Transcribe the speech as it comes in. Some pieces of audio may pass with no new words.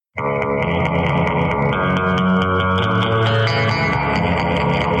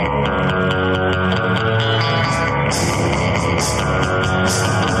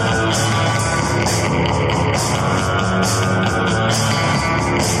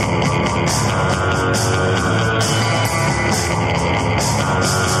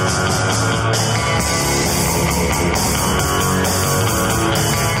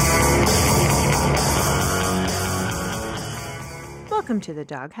the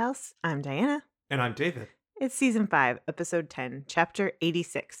Doghouse. I'm Diana. And I'm David. It's Season 5, Episode 10, Chapter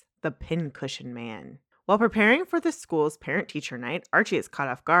 86, The Pincushion Man. While preparing for the school's parent-teacher night, Archie is caught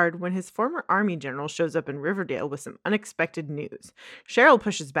off guard when his former army general shows up in Riverdale with some unexpected news. Cheryl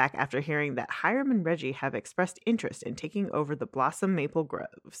pushes back after hearing that Hiram and Reggie have expressed interest in taking over the Blossom Maple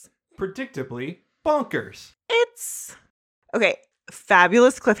Groves. Predictably, bonkers. It's... okay,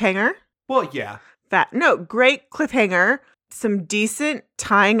 fabulous cliffhanger. Well, yeah. Great cliffhanger. Some decent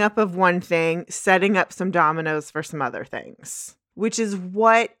tying up of one thing, setting up some dominoes for some other things, which is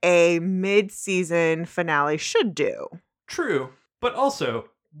what a mid-season finale should do. True, but also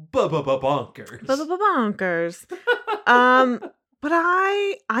bonkers. Bonkers. But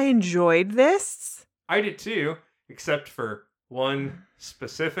I enjoyed this. I did too, except for one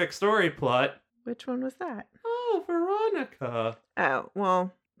specific story plot. Which one was that? Oh, Veronica. Oh,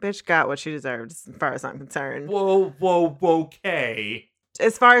 well, bitch got what she deserved, as far as I'm concerned. Whoa, okay.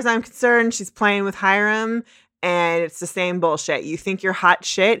 As far as I'm concerned, she's playing with Hiram, and it's the same bullshit. You think you're hot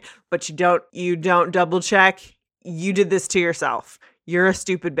shit, but you don't double check. You did this to yourself. You're a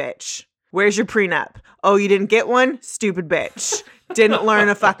stupid bitch. Where's your prenup? Oh, you didn't get one? Stupid bitch. Didn't learn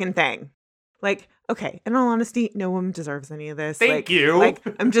a fucking thing. Like, okay, in all honesty, no woman deserves any of this. Thank you. Like,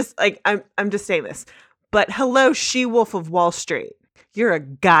 I'm just saying this. But hello, She-Wolf of Wall Street. You're a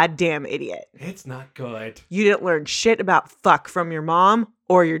goddamn idiot. It's not good. You didn't learn shit about fuck from your mom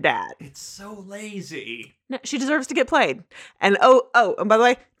or your dad. It's so lazy. No, she deserves to get played. And and by the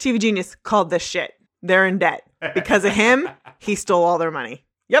way, TV Genius called this shit. They're in debt. Because of him, he stole all their money.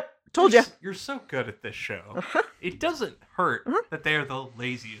 Yep, told you. You're so good at this show. It doesn't hurt that they are the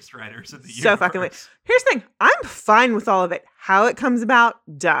laziest writers in the universe. So fucking late. Here's the thing. I'm fine with all of it. How it comes about,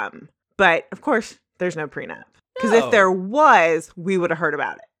 dumb. But, of course, there's no prenup. Because if there was, we would have heard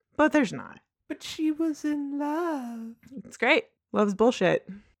about it. But there's not. But she was in love. It's great. Love's bullshit.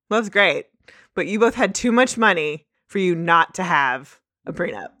 Love's great. But you both had too much money for you not to have a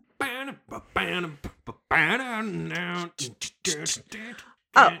prenup.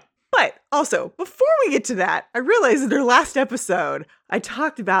 Oh, but also, before we get to that, I realized in our last episode, I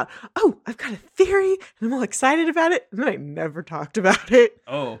talked about, I've got a theory, and I'm all excited about it, and then I never talked about it.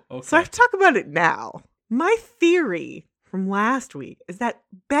 Oh, okay. So I have to talk about it now. My theory from last week is that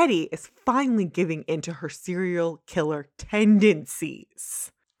Betty is finally giving into her serial killer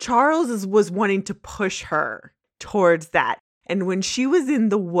tendencies. Charles was wanting to push her towards that. And when she was in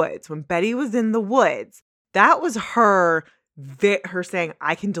the woods, when Betty was in the woods, that was her saying,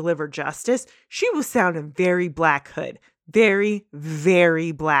 I can deliver justice. She was sounding very Black Hood. Very,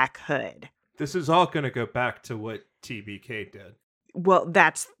 very Black Hood. This is all going to go back to what TBK did. Well,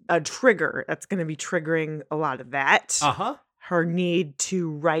 that's a trigger. That's going to be triggering a lot of that. Uh-huh. Her need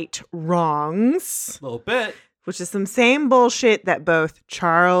to right wrongs. A little bit. Which is some same bullshit that both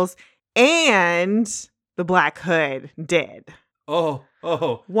Charles and the Black Hood did. Oh.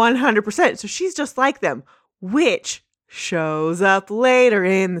 100%. So she's just like them, which shows up later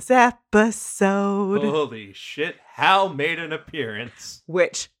in this episode. Holy shit. Hal made an appearance.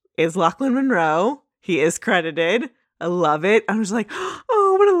 Which is Lachlan Monroe. He is credited. I love it. I was like,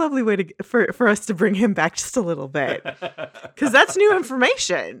 oh, what a lovely way for us to bring him back just a little bit. Because that's new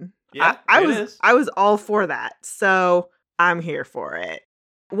information. Yeah, I was all for that. So I'm here for it.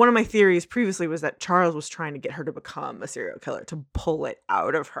 One of my theories previously was that Charles was trying to get her to become a serial killer, to pull it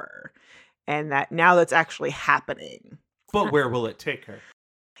out of her. And that now that's actually happening. But where will it take her?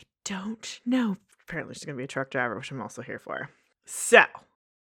 I don't know. Apparently she's going to be a truck driver, which I'm also here for. So.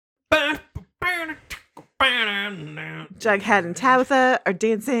 Jughead and Tabitha are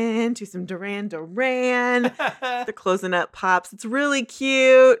dancing to some Duran Duran. They're closing up Pops. It's really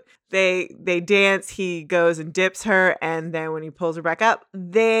cute. They dance. He goes and dips her. And then when he pulls her back up,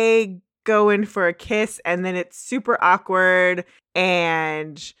 they go in for a kiss. And then it's super awkward.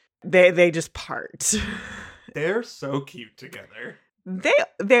 And they just part. They're so cute together.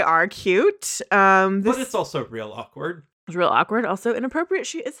 They are cute. But it's also real awkward. It's real awkward. Also inappropriate.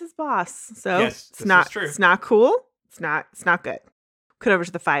 She is his boss. So yes, it's not true. It's not cool. It's not good. Cut over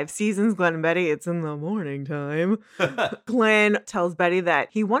to the 5 seasons. Glenn and Betty, it's in the morning time. Glenn tells Betty that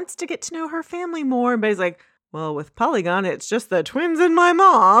he wants to get to know her family more. And Betty's like, well, with Polygon, it's just the twins and my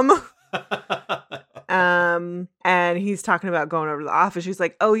mom. And he's talking about going over to the office. She's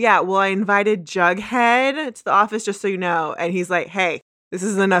like, oh yeah, well, I invited Jughead to the office just so you know. And he's like, hey, this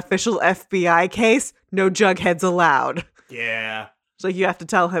is an official FBI case. No Jugheads allowed. Yeah. It's like, you have to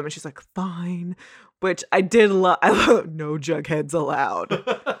tell him. And she's like, fine. Which I did love. I love no Jugheads allowed.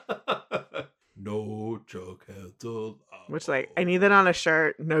 No Jugheads allowed. Which, like, I need that on a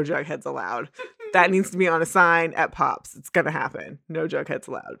shirt. No Jugheads allowed. That needs to be on a sign at Pops. It's going to happen. No jugheads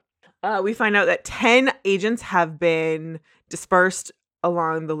allowed. We find out that 10 agents have been dispersed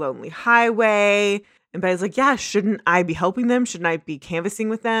along the lonely highway. And Betty's like, yeah, shouldn't I be helping them? Shouldn't I be canvassing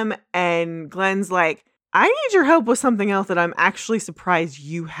with them? And Glenn's like, I need your help with something else that I'm actually surprised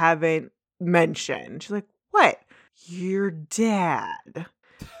you haven't mentioned. She's like, what? Your dad.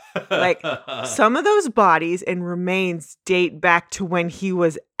 Like, some of those bodies and remains date back to when he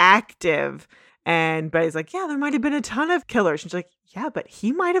was active. And Betty's like, yeah, there might have been a ton of killers. And she's like, yeah, but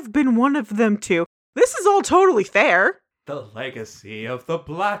he might have been one of them too. This is all totally fair. The legacy of the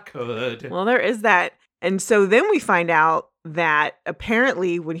Black Hood. Well, there is that. And so then we find out that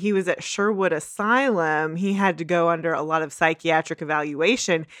apparently when he was at Sherwood Asylum, he had to go under a lot of psychiatric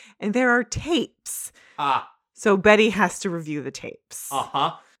evaluation. And there are tapes. So Betty has to review the tapes.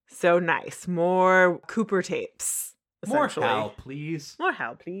 So nice. More Cooper tapes. More Hal, please. More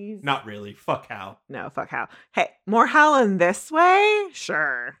Hal, please. Not really. Fuck Hal. No, fuck Hal. Hey, more Hal in this way?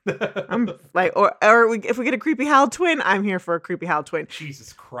 Sure. I'm like, if we get a creepy Hal twin, I'm here for a creepy Hal twin.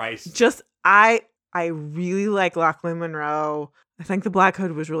 Jesus Christ. Just, I really like Lachlan Monroe. I think the Black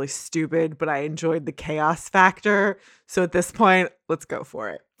Hood was really stupid, but I enjoyed the chaos factor. So at this point, let's go for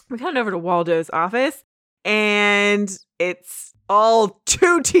it. We head over to Waldo's office, and it's all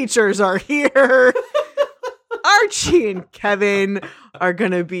 2 teachers are here. Archie and Kevin are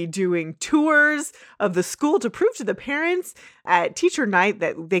going to be doing tours of the school to prove to the parents at teacher night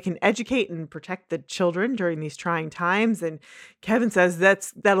that they can educate and protect the children during these trying times. And Kevin says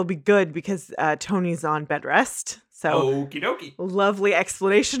that'll be good because Tony's on bed rest. So, okie dokie. Lovely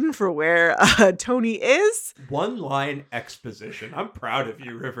explanation for where Tony is. 1-line exposition. I'm proud of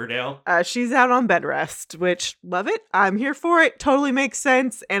you, Riverdale. She's out on bed rest, which, love it. I'm here for it. Totally makes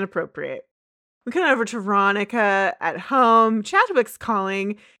sense and appropriate. We come over to Veronica at home. Chadwick's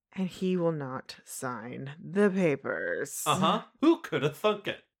calling, and he will not sign the papers. Who could have thunk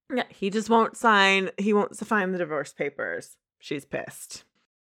it? Yeah, he just won't sign. He won't sign the divorce papers. She's pissed.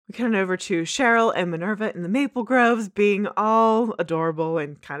 We come over to Cheryl and Minerva in the Maple Groves, being all adorable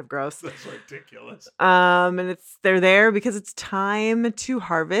and kind of gross. That's ridiculous. And they're there because it's time to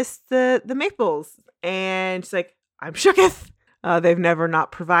harvest the maples. And she's like, I'm shooketh. They've never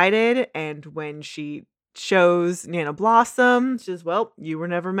not provided. And when she shows Nana Blossom, she says, well, you were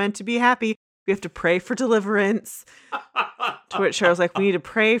never meant to be happy. We have to pray for deliverance. To which Cheryl's like, we need to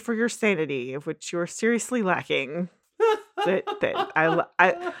pray for your sanity, of which you are seriously lacking.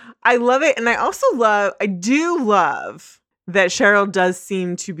 I love it. And I do love that Cheryl does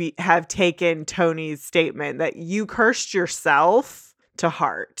seem to have taken Tony's statement that you cursed yourself to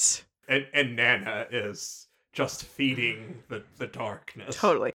heart. And Nana is just feeding the darkness.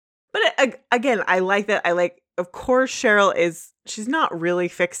 Totally. But again, I like that. Of course, she's not really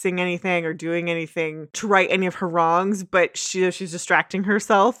fixing anything or doing anything to right any of her wrongs, but she's distracting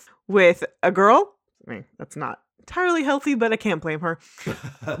herself with a girl. I mean, that's not entirely healthy, but I can't blame her.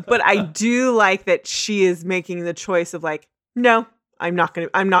 But I do like that she is making the choice of like, no, I'm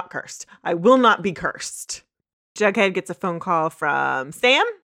not cursed. I will not be cursed. Jughead gets a phone call from Sam.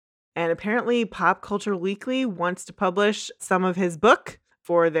 And apparently Pop Culture Weekly wants to publish some of his book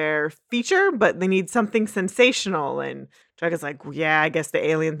for their feature, but they need something sensational. And Jughead's like, yeah, I guess the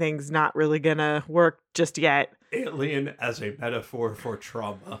alien thing's not really gonna work just yet. Alien as a metaphor for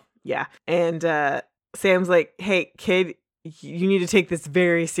trauma. Yeah. And Sam's like, hey, kid, you need to take this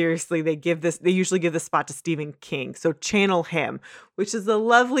very seriously. They usually give this spot to Stephen King. So channel him, which is a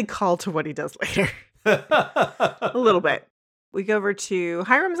lovely call to what he does later. A little bit. We go over to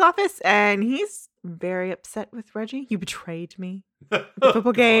Hiram's office, and he's very upset with Reggie. You betrayed me at the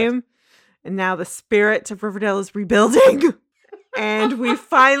football game. And now the spirit of Riverdale is rebuilding. And we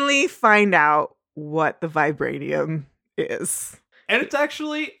finally find out what the vibranium is. And it's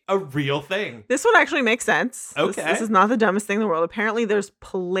actually a real thing. This one actually makes sense. Okay. This is not the dumbest thing in the world. Apparently there's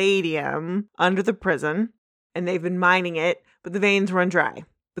palladium under the prison, and they've been mining it, but the veins run dry.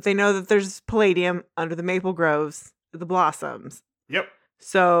 But they know that there's palladium under the Maple Groves, the Blossoms. Yep.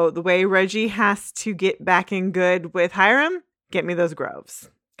 So the way Reggie has to get back in good with Hiram, get me those groves.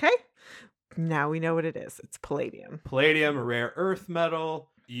 Okay? Now we know what it is. It's palladium. Palladium, a rare earth metal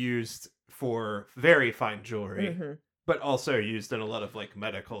used for very fine jewelry, but also used in a lot of like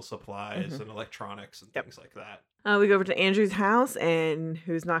medical supplies and electronics and things like that. We go over to Andrew's house, and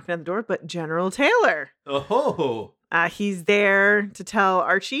who's knocking at the door but General Taylor. Oh. He's there to tell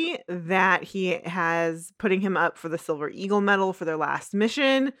Archie that he has putting him up for the Silver Eagle medal for their last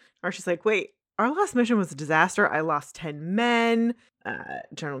mission. Archie's like, wait, our last mission was a disaster. I lost 10 men.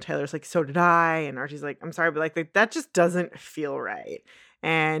 General Taylor's like, so did I. And Archie's like, I'm sorry, but like that just doesn't feel right.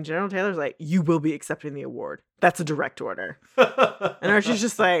 And General Taylor's like, you will be accepting the award. That's a direct order. And Archie's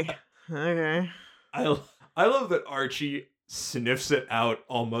just like, okay. I love that Archie sniffs it out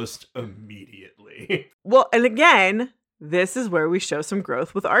almost immediately. Well, and again, this is where we show some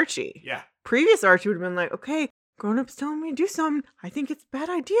growth with Archie. Yeah. Previous Archie would have been like, okay, grown-ups telling me to do something. I think it's a bad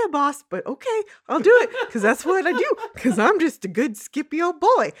idea, boss, but okay, I'll do it because that's what I do because I'm just a good skippy old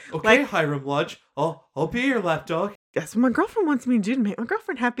boy. Okay, like, Hiram Lodge, I'll be your lapdog. That's what my girlfriend wants me to do to make my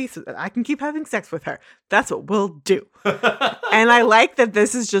girlfriend happy so that I can keep having sex with her. That's what we'll do. And I like that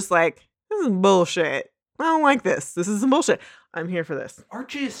this is just like, this is bullshit. I don't like this. This is some bullshit. I'm here for this.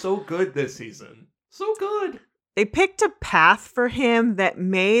 Archie is so good this season. So good. They picked a path for him that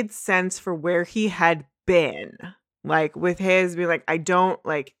made sense for where he had been. Like with his being like, I don't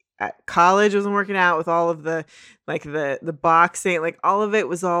like at college wasn't working out with all of the like the boxing, like all of it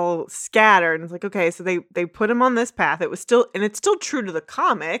was all scattered. And it's like, okay, so they put him on this path. It was still, and it's still true to the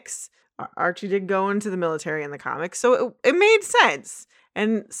comics. Archie did go into the military in the comics, so it made sense.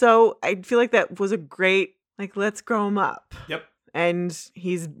 And so I feel like that was a great, like, let's grow him up. Yep. And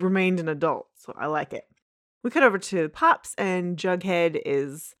he's remained an adult, so I like it. We cut over to Pops, and Jughead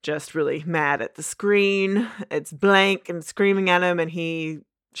is just really mad at the screen. It's blank and screaming at him, and he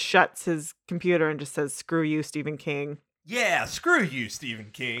shuts his computer and just says, screw you, Stephen King. Yeah, screw you, Stephen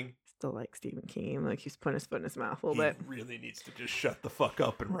King. Still like Stephen King. Like, he's putting his foot in his mouth a little bit. He really needs to just shut the fuck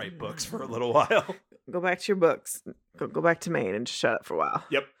up and write books for a little while. Go back to your books. Go back to Maine and just shut up for a while.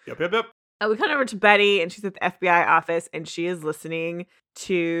 Yep. We cut over to Betty, and she's at the FBI office, and she is listening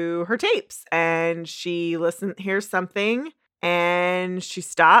to her tapes. And she hears something, and she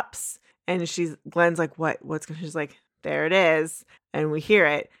stops, and Glenn's like, what's going? She's like, there it is. And we hear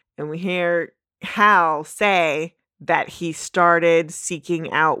it, and we hear Hal say that he started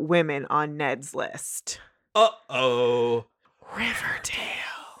seeking out women on Ned's list. Uh-oh.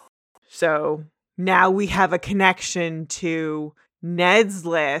 Riverdale. So now we have a connection to Ned's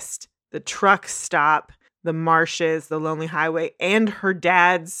list, the truck stop, the marshes, the Lonely Highway, and her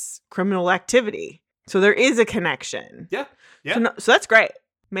dad's criminal activity. So there is a connection. Yeah. So that's great.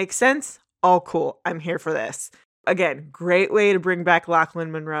 Makes sense. All cool. I'm here for this. Again, great way to bring back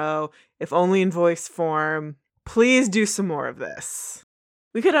Lachlan Monroe, if only in voice form. Please do some more of this.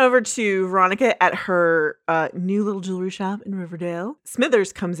 We cut over to Veronica at her new little jewelry shop in Riverdale.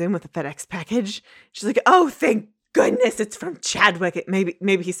 Smithers comes in with a FedEx package. She's like, oh, thank goodness it's from Chadwick.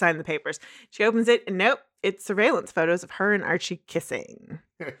 Maybe he signed the papers. She opens it, and nope, it's surveillance photos of her and Archie kissing.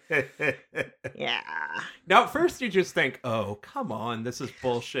 Yeah. Now, at first you just think, oh, come on, this is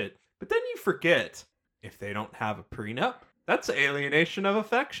bullshit. But then you forget, if they don't have a prenup, that's alienation of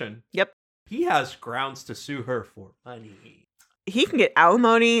affection. Yep. He has grounds to sue her for money. He can get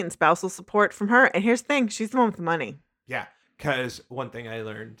alimony and spousal support from her. And here's the thing, she's the one with the money. Yeah, because one thing I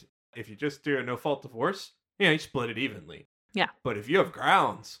learned, if you just do a no-fault divorce, you split it evenly. Yeah. But if you have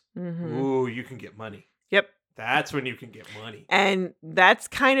grounds, ooh, you can get money. Yep. That's when you can get money. And that's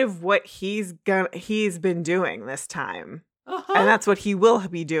kind of what he's been doing this time. Uh-huh. And that's what he will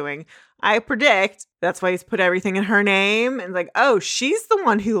be doing. I predict that's why he's put everything in her name. And like, oh, she's the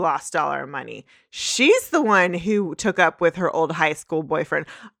one who lost all our money. She's the one who took up with her old high school boyfriend.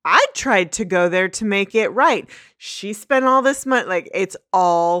 I tried to go there to make it right. She spent all this money. Like, it's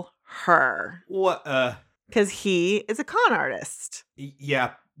all her. What? Because he is a con artist.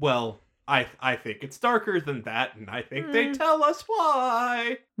 Yeah, well, I think it's darker than that, and I think they tell us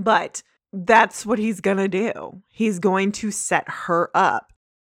why. But that's what he's gonna do. He's going to set her up.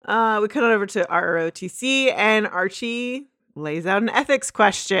 We cut on over to ROTC, and Archie lays out an ethics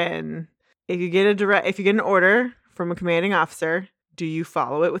question. If you get an order from a commanding officer, do you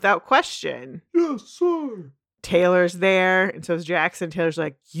follow it without question? Yes, sir. Taylor's there, and so is Jackson. Taylor's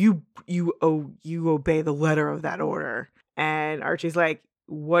like, you obey the letter of that order. And Archie's like,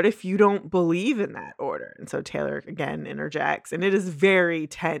 what if you don't believe in that order? And so Taylor again interjects, and it is very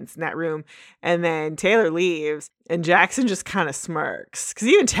tense in that room. And then Taylor leaves, and Jackson just kind of smirks, because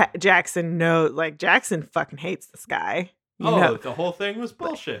even Jackson knows, like, Jackson fucking hates this guy. The whole thing was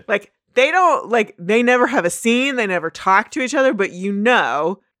bullshit. Like, they never have a scene, they never talk to each other, but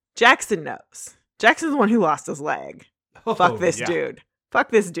Jackson knows. Jackson's the one who lost his leg. Fuck this dude. Fuck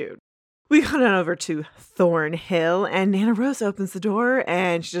this dude. We cut on over to Thornhill, and Nana Rose opens the door,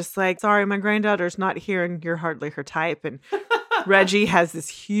 and she's just like, sorry, my granddaughter's not here, and you're hardly her type. And Reggie has this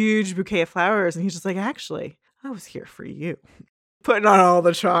huge bouquet of flowers, and he's just like, actually, I was here for you. Putting on all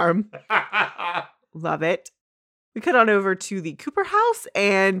the charm. Love it. We cut on over to the Cooper house,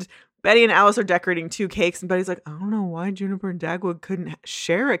 and Betty and Alice are decorating 2 cakes, and Betty's like, I don't know why Juniper and Dagwood couldn't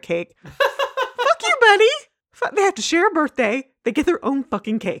share a cake. Fuck you, Betty. They have to share a birthday. They get their own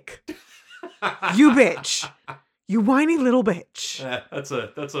fucking cake. You bitch. You whiny little bitch.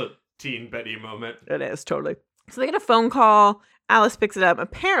 That's a teen Betty moment. It is, totally. So they get a phone call. Alice picks it up.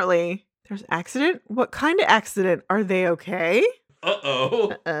 Apparently, there's an accident. What kind of accident? Are they okay?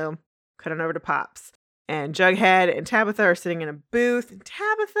 Uh-oh. Uh-oh. Cut on over to Pops. And Jughead and Tabitha are sitting in a booth. And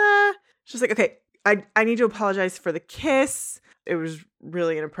Tabitha, she's like, okay, I need to apologize for the kiss. It was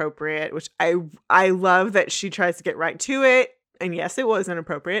really inappropriate, which I love that she tries to get right to it. And yes, it was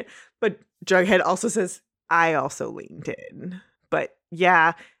inappropriate. But Jughead also says, I also leaned in. But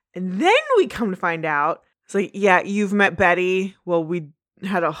yeah. And then we come to find out, it's like, yeah, you've met Betty. Well, we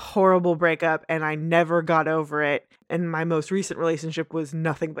had a horrible breakup and I never got over it. And my most recent relationship was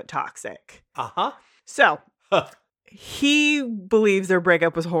nothing but toxic. Uh-huh. So he believes their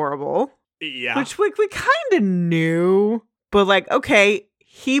breakup was horrible. Yeah. Which we kind of knew. But like, okay,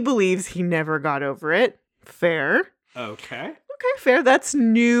 he believes he never got over it. Fair. Okay. Okay, fair. That's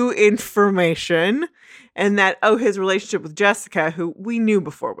new information. And that, his relationship with Jessica, who we knew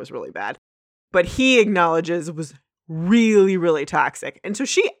before was really bad, but he acknowledges was really, really toxic. And so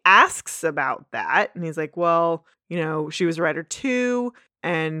she asks about that. And he's like, well, she was a writer too.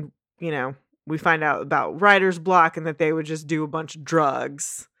 And, we find out about writer's block and that they would just do a bunch of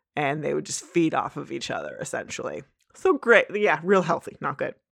drugs and they would just feed off of each other, essentially. So great. Yeah, real healthy. Not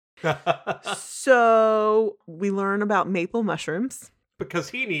good. So we learn about maple mushrooms. Because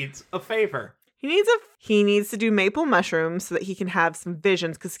he needs a favor. He needs to do maple mushrooms so that he can have some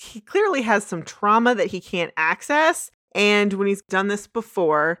visions, because he clearly has some trauma that he can't access. And when he's done this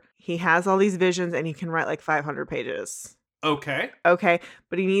before, he has all these visions and he can write like 500 pages. Okay.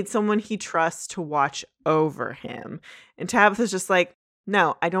 But he needs someone he trusts to watch over him. And Tabitha's just like,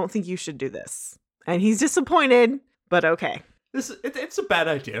 no, I don't think you should do this. And he's disappointed, but okay. It's a bad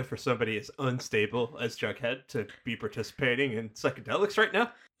idea for somebody as unstable as Jughead to be participating in psychedelics right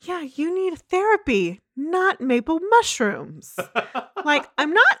now. Yeah, you need therapy, not maple mushrooms. Like,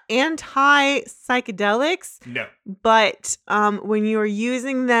 I'm not anti-psychedelics. No. But when you're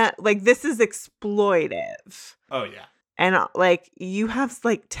using that, like, this is exploitive. Oh, yeah. And, like, you have,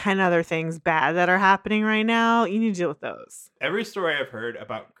 like, 10 other things bad that are happening right now. You need to deal with those. Every story I've heard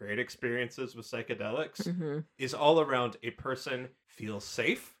about great experiences with psychedelics is all around a person feels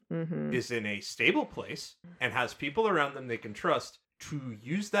safe, is in a stable place, and has people around them they can trust to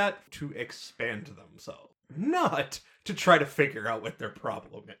use that to expand themselves. Not to try to figure out what their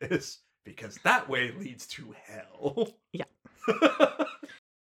problem is, because that way leads to hell. Yeah.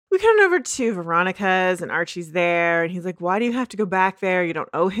 We come over to Veronica's and Archie's there. And he's like, why do you have to go back there? You don't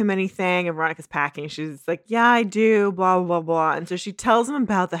owe him anything. And Veronica's packing. She's like, yeah, I do. Blah, blah, blah. And so she tells him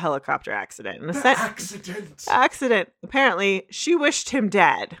about the helicopter accident. And accident. Apparently, she wished him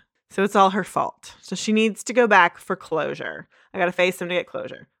dead. So it's all her fault. So she needs to go back for closure. I got to face him to get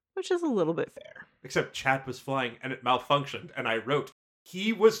closure, which is a little bit fair. Except Chad was flying and it malfunctioned. And I wrote,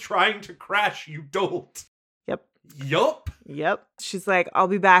 he was trying to crash, you dolt. Yup. She's like, I'll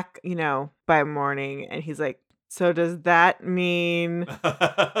be back, by morning. And he's like, so does that mean,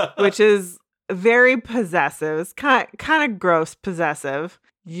 which is very possessive. It's kind of gross possessive.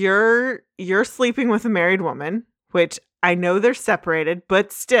 You're sleeping with a married woman, which I know they're separated,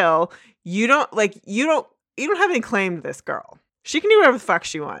 but still, you don't have any claim to this girl. She can do whatever the fuck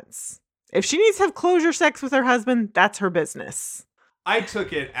she wants. If she needs to have closure sex with her husband, that's her business. I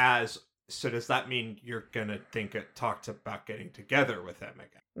took it as, so does that mean you're going to talk about getting together with him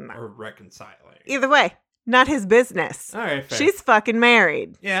again? No. Or reconciling? Either way, not his business. All right, fair. She's fucking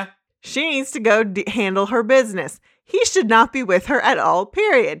married. Yeah. She needs to go handle her business. He should not be with her at all,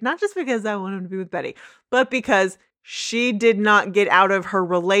 period. Not just because I want him to be with Betty, but because she did not get out of her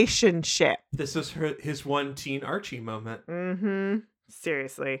relationship. This is his one teen Archie moment.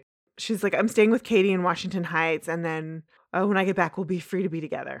 Seriously. She's like, I'm staying with Katie in Washington Heights, and then when I get back, we'll be free to be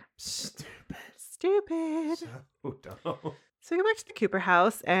together. Stupid. So dumb. So we go back to the Cooper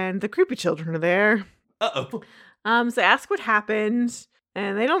house, and the creepy children are there. Uh-oh. So I ask what happened,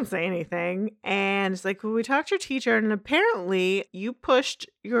 and they don't say anything. And it's like, well, we talked to your teacher, and apparently you pushed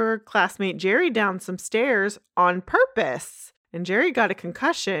your classmate Jerry down some stairs on purpose. And Jerry got a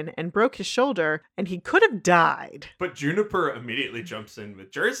concussion and broke his shoulder, and he could have died. But Juniper immediately jumps in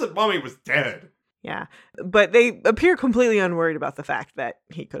with, Jerry said Mommy was dead. Yeah, but they appear completely unworried about the fact that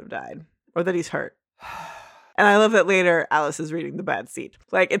he could have died or that he's hurt. And I love that later Alice is reading the bad seed.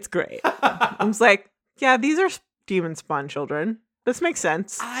 Like, it's great. I'm just like, yeah, these are demon spawn children. This makes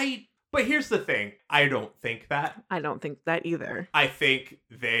sense. But here's the thing. I don't think that. I don't think that either. I think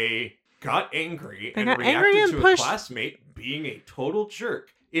they got angry and reacted to a classmate being a total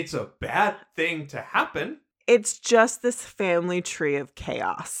jerk. It's a bad thing to happen. It's just this family tree of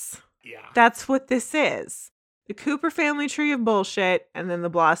chaos. Yeah. That's what this is. The Cooper family tree of bullshit, and then the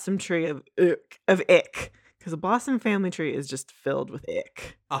Blossom tree of ick. Because the Blossom family tree is just filled with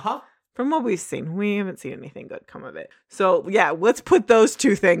ick. Uh-huh. From what we've seen, we haven't seen anything good come of it. So, yeah, let's put those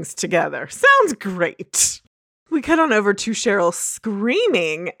two things together. Sounds great. We cut on over to Cheryl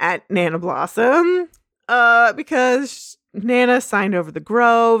screaming at Nana Blossom because Nana signed over the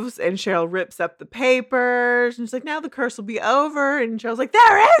groves, and Cheryl rips up the papers. And she's like, now the curse will be over. And Cheryl's like,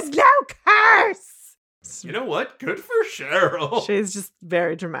 there is no curse. You know what? Good for Cheryl. She's just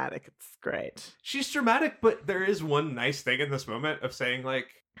very dramatic. It's great. She's dramatic, but there is one nice thing in this moment of saying, like,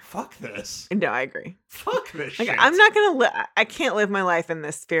 fuck this. No, I agree. Fuck this like, shit. I'm not going to I can't live my life in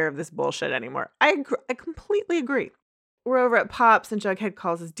this fear of this bullshit anymore. I completely agree. We're over at Pops, and Jughead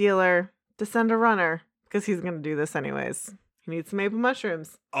calls his dealer to send a runner because he's going to do this anyways. He needs some maple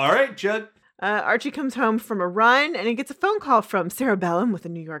mushrooms. All right, Jud. Archie comes home from a run, and he gets a phone call from Sarah Bellum with the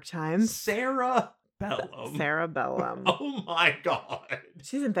New York Times. Sarah Bellum. Oh my God.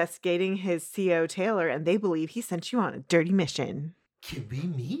 She's investigating his CO Taylor, and they believe he sent you on a dirty mission. Can we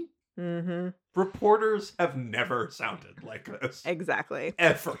meet? Mm-hmm. Reporters have never sounded like this. Exactly.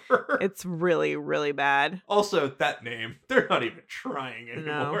 Ever. It's really, really bad. Also, that name, they're not even trying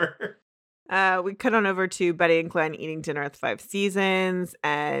anymore. No. We cut on over to Betty and Glenn eating dinner at the Five Seasons,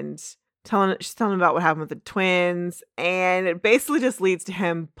 and she's telling about what happened with the twins, and it basically just leads to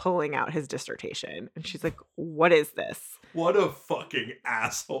him pulling out his dissertation. And she's like, what is this? What a fucking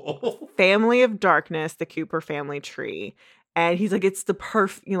asshole. Family of Darkness, the Cooper family tree. And he's like, it's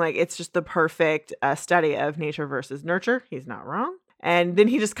just the perfect study of nature versus nurture. He's not wrong. And then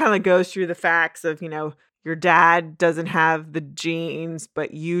he just kind of goes through the facts of, your dad doesn't have the genes,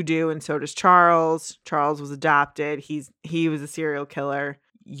 but you do, and so does Charles. Charles was adopted. He was a serial killer.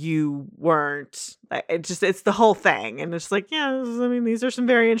 You weren't. It's the whole thing. And it's like, yeah, these are some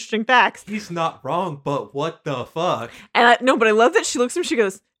very interesting facts. He's not wrong, but what the fuck? And but I love that she looks at him, she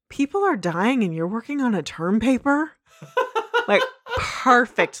goes, people are dying and you're working on a term paper? Like,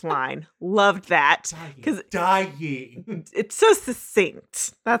 perfect line. Loved that. Dying. It's so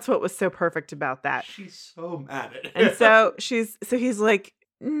succinct. That's what was so perfect about that. She's so mad at him. And so he's like,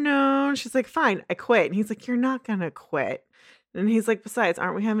 no. And she's like, fine, I quit. And he's like, you're not going to quit. And he's like, besides,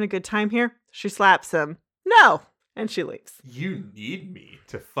 aren't we having a good time here? She slaps him. No. And she leaves. You need me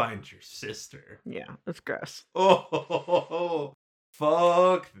to find your sister. Yeah, it's gross. Oh,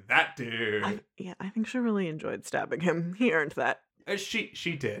 fuck that dude. I think she really enjoyed stabbing him. He earned that. She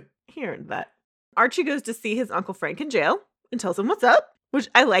did. He earned that. Archie goes to see his Uncle Frank in jail and tells him what's up, which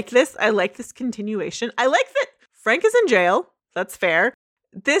I like this. I like this continuation. I like that Frank is in jail. That's fair.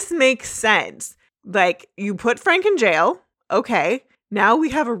 This makes sense. Like, you put Frank in jail. Okay. Now we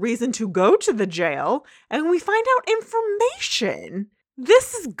have a reason to go to the jail and we find out information.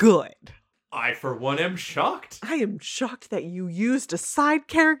 This is good. I, for one, am shocked. I am shocked that you used a side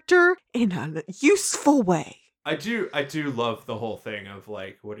character in a useful way. I do love the whole thing of,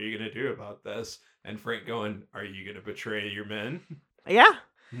 like, what are you going to do about this? And Frank going, are you going to betray your men? Yeah.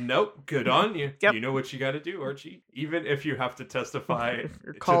 Nope. Good on you. Yep. You know what you got to do, Archie. Even if you have to testify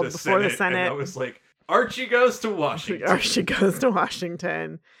You're called to the before Senate. the Senate. And I was like, Archie goes to Washington. Archie goes to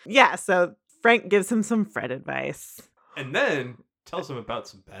Washington. Yeah, so Frank gives him some Fred advice. And then tells him about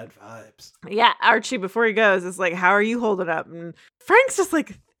some bad vibes. Yeah, Archie, before he goes, is like, how are you holding up? And Frank's just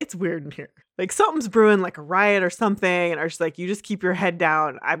like, it's weird in here. Like, something's brewing, like a riot or something. And Archie's like, you just keep your head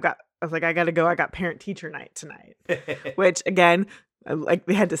down. I was like, I gotta go. I got parent-teacher night tonight. Which, again, like,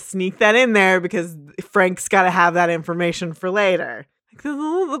 they had to sneak that in there because Frank's got to have that information for later. Like, the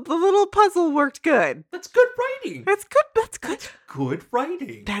little puzzle worked good. That's good writing. That's good. That's good. That's good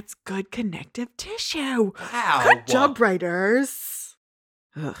writing. That's good connective tissue. Wow. Good job, writers.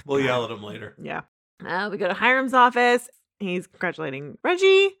 Ugh, We'll God. yell at him later. Yeah. We go to Hiram's office. He's congratulating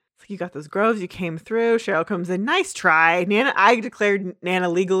Reggie. You got those groves. You came through. Cheryl comes in. Nice try. I declared Nana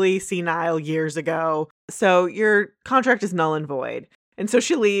legally senile years ago. So your contract is null and void. And so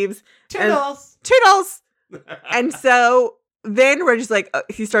she leaves. Toodles. Toodles. And so then Reggie's like,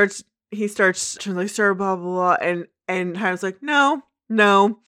 he starts like, sir, blah, blah, blah. And Hiram's like, no,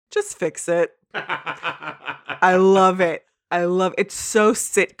 just fix it. I love it. It's so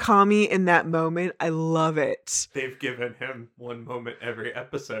sitcom-y in that moment. I love it. They've given him one moment every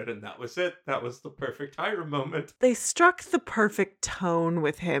episode, and that was it. That was the perfect Hiram moment. They struck the perfect tone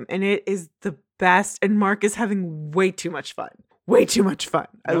with him, and it is the best. And Mark is having way too much fun. It's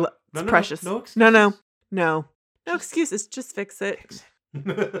precious. No excuses. No excuses. Just fix it.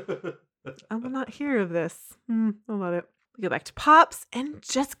 I will not hear of this. I love it. We go back to Pops, and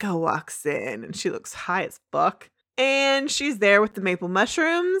Jessica walks in, and she looks high as fuck. And she's there with the maple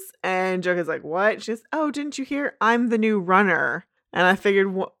mushrooms, and Jughead's like, what? She goes, oh, didn't you hear? I'm the new runner. And I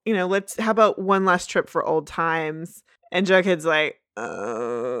figured, how about one last trip for old times? And Jughead's like,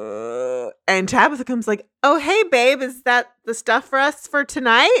 and Tabitha comes like, oh, hey, babe, is that the stuff for us for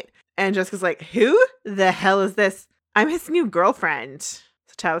tonight? And Jessica's like, who the hell is this? I'm his new girlfriend. So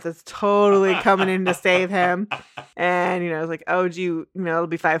Tabitha's totally coming in to save him. And, it's like, oh, it'll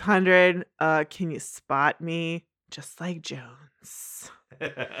be 500. Can you spot me? Just like Jones.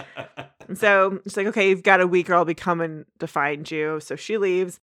 And so she's like, okay, you've got a week or I'll be coming to find you. So she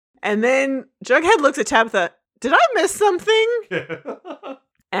leaves. And then Jughead looks at Tabitha. Did I miss something?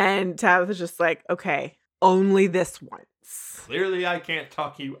 And Tabitha's just like, okay, only this once. Clearly I can't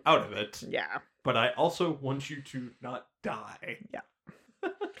talk you out of it. Yeah. But I also want you to not die. Yeah.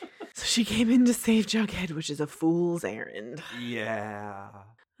 So she came in to save Jughead, which is a fool's errand. Yeah.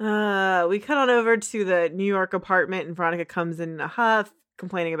 We cut on over to the New York apartment, and Veronica comes in a huff,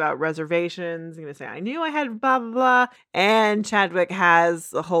 complaining about reservations. Going to say, I knew I had blah, blah, blah. And Chadwick has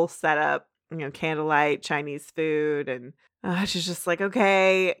the whole setup, candlelight, Chinese food. And she's just like,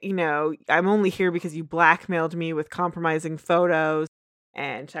 okay, I'm only here because you blackmailed me with compromising photos.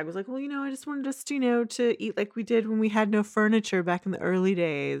 And Chad was like, well, I just wanted us, to eat like we did when we had no furniture back in the early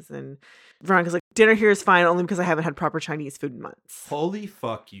days. And Veronica's like, dinner here is fine only because I haven't had proper Chinese food in months. Holy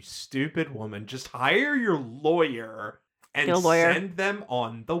fuck, you stupid woman. Just hire your lawyer and send them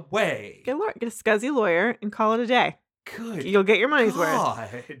on the way. Get a scuzzy lawyer and call it a day. Good. You'll get your money's God.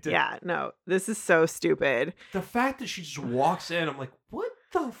 worth. Yeah, no, this is so stupid. The fact that she just walks in, I'm like, what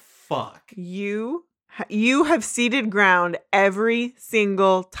the fuck? You have ceded ground every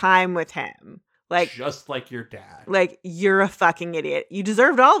single time with him. Just like your dad. Like, you're a fucking idiot. You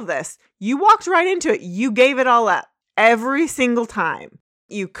deserved all of this. You walked right into it. You gave it all up. Every single time.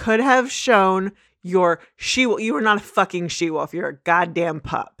 You could have shown your she-wolf. You are not a fucking she-wolf. You're a goddamn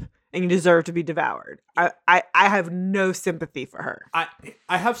pup. And you deserve to be devoured. I have no sympathy for her.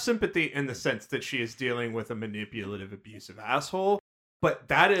 I have sympathy in the sense that she is dealing with a manipulative, abusive asshole. But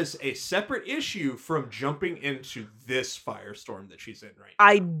that is a separate issue from jumping into this firestorm that she's in right now.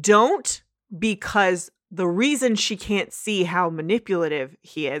 I don't, because the reason she can't see how manipulative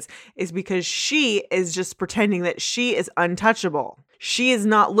he is because she is just pretending that she is untouchable. She is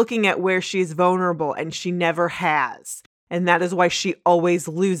not looking at where she's vulnerable, and she never has. And that is why she always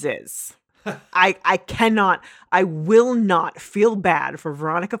loses. I will not feel bad for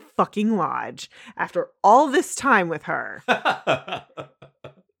Veronica fucking Lodge after all this time with her.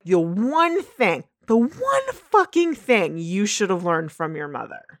 The one fucking thing you should have learned from your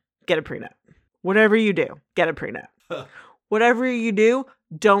mother. Get a prenup. Whatever you do, get a prenup. Whatever you do,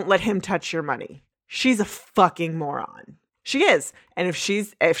 don't let him touch your money. She's a fucking moron. She is. And if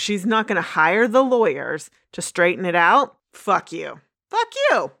she's not going to hire the lawyers to straighten it out, fuck you. Fuck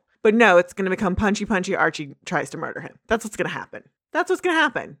you. But no, it's going to become punchy Archie tries to murder him. That's what's going to happen. That's what's going to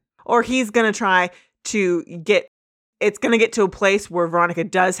happen. Or he's going to try to it's going to get to a place where Veronica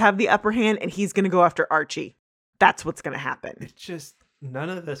does have the upper hand, and he's going to go after Archie. That's what's going to happen. It's just, none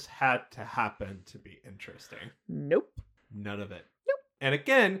of this had to happen to be interesting. Nope. None of it. Nope. And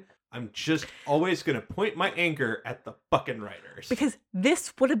again, I'm just always going to point my anger at the fucking writers. Because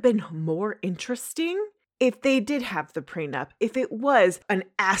this would have been more interesting if they did have the prenup, if it was an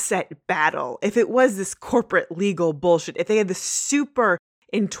asset battle, if it was this corporate legal bullshit, if they had this super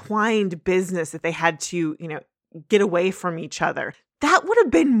entwined business that they had to, get away from each other. That would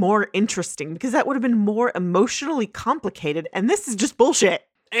have been more interesting because that would have been more emotionally complicated. And this is just bullshit.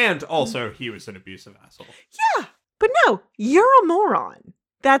 And also, he was an abusive asshole. Yeah, but no, you're a moron.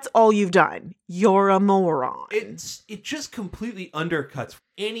 That's all you've done. You're a moron. It just completely undercuts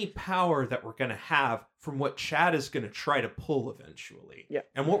any power that we're going to have from what Chad is going to try to pull eventually. Yeah.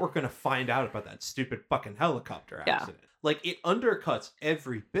 And what we're going to find out about that stupid fucking helicopter accident. Yeah. Like, it undercuts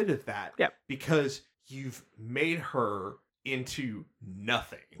every bit of that. Yep. Because you've made her into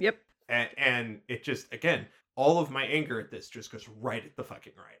nothing. Yep. And it just, again, all of my anger at this just goes right at the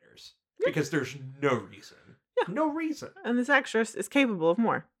fucking writers. Yep. Because there's no reason. Yeah. No reason. And this actress is capable of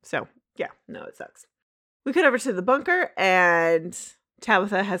more. So, yeah, no, it sucks. We cut over to the bunker, and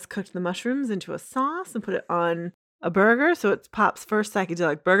Tabitha has cooked the mushrooms into a sauce and put it on a burger. So it's Pop's first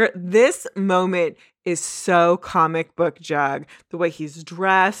psychedelic burger. This moment is so comic book Jug. The way he's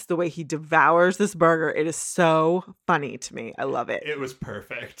dressed, the way he devours this burger. It is so funny to me. I love it. It was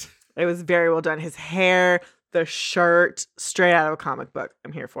perfect. It was very well done. His hair, the shirt, straight out of a comic book.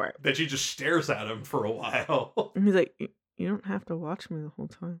 I'm here for it. Then she just stares at him for a while. And he's like, you don't have to watch me the whole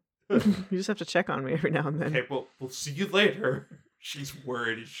time. You just have to check on me every now and then. Okay, well, we'll see you later. She's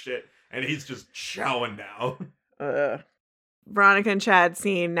worried as shit. And he's just chowing down. Veronica and Chad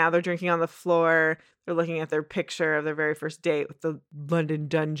scene. Now they're drinking on the floor. They're looking at their picture of their very first date with the London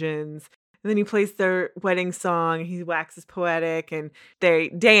dungeons. And then he plays their wedding song. He waxes poetic and they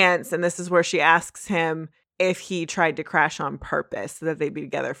dance. And this is where she asks him if he tried to crash on purpose so that they'd be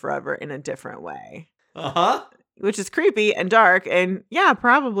together forever in a different way. Uh-huh. Which is creepy and dark. And yeah,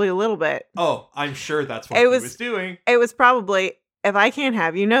 probably a little bit. Oh, I'm sure that's what he was doing. It was probably, if I can't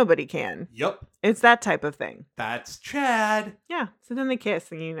have you, nobody can. Yep. It's that type of thing. That's Chad. Yeah. So then they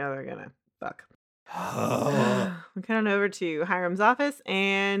kiss and you know they're going to fuck. We cut on over to Hiram's office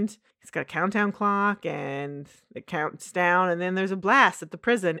and he's got a countdown clock and it counts down and then there's a blast at the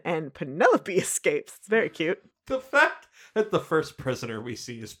prison and Penelope escapes. It's very cute. The fact that the first prisoner we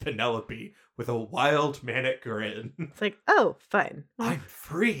see is Penelope with a wild manic grin. It's like, oh, fun. Well, I'm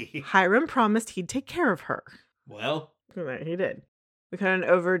free. Hiram promised he'd take care of her. Well, He did. We cut on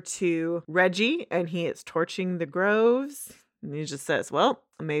over to Reggie and he is torching the groves. And he just says, well,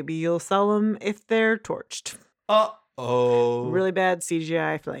 maybe you'll sell them if they're torched. Uh-oh. Really bad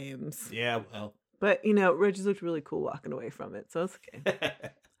CGI flames. Yeah, well. But, you know, Reggie looked really cool walking away from it, so it's okay.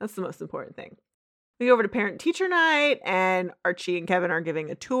 That's the most important thing. We go over to parent-teacher night, and Archie and Kevin are giving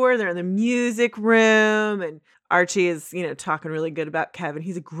a tour. They're in the music room, and Archie is, you know, talking really good about Kevin.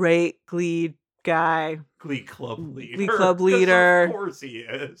 He's a great Glee guy. Glee club leader. Glee club leader. Of course he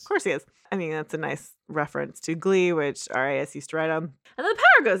is. Of course he is. I mean, that's a nice reference to Glee, which RIS used to write on. And then the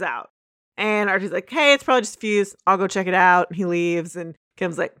power goes out. And Archie's like, hey, it's probably just a fuse. I'll go check it out. And he leaves. And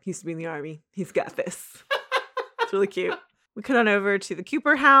Kevin's like, he used to be in the army. He's got this. It's really cute. We cut on over to the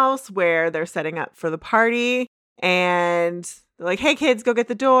Cooper house where they're setting up for the party. And they're like, hey, kids, go get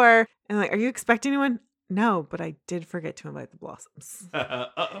the door. And they're like, are you expecting anyone? No, but I did forget to invite the Blossoms.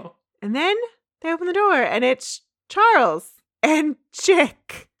 Uh-oh. And then they open the door and it's Charles and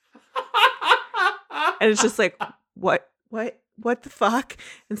Chick. And it's just like, what the fuck?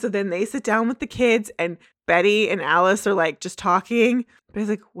 And so then they sit down with the kids and Betty and Alice are like just talking. Betty's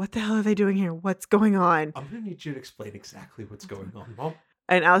like, what the hell are they doing here? What's going on? I'm going to need you to explain exactly what's going on, Mom.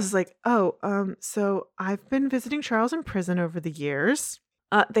 And Alice is like, so I've been visiting Charles in prison over the years.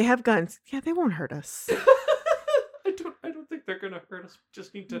 They have guns. Yeah, they won't hurt us. I don't think they're going to hurt us. We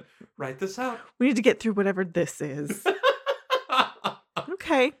just need to write this out. We need to get through whatever this is.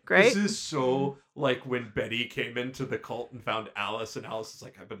 Okay, great. This is so like when Betty came into the cult and found Alice, and Alice is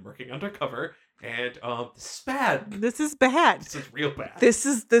like, I've been working undercover, and this is bad. This is bad. This is real bad. This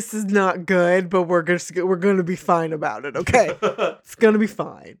is not good, but we're gonna be fine about it. Okay, it's gonna be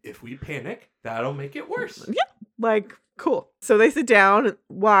fine. If we panic, that'll make it worse. Yeah, like cool. So they sit down.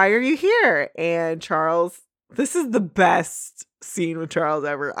 Why are you here? And Charles. This is the best scene with Charles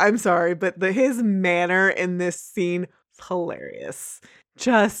ever. I'm sorry, but his manner in this scene is hilarious.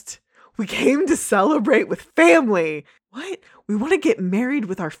 Just, we came to celebrate with family. What? We want to get married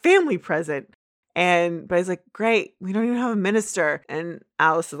with our family present. But he's like, great, we don't even have a minister. And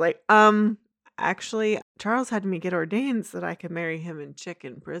Alice is like, actually, Charles had me get ordained so that I could marry him and Chick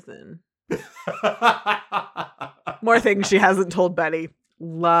in prison. More things she hasn't told Betty.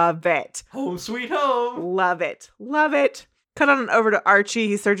 Love it. Home sweet home. Love it. Love it. Cut on over to Archie.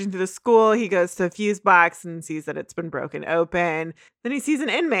 He's searching through the school. He goes to a fuse box and sees that it's been broken open. Then he sees an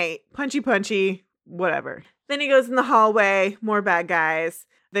inmate. Punchy, whatever. Then he goes in the hallway. More bad guys.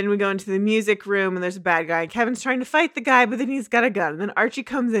 Then we go into the music room and there's a bad guy. Kevin's trying to fight the guy, but then he's got a gun. And then Archie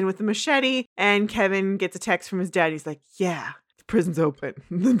comes in with a machete and Kevin gets a text from his dad. He's like, yeah, the prison's open.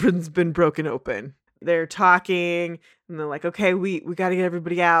 The prison's been broken open. They're talking and they're like, okay, we got to get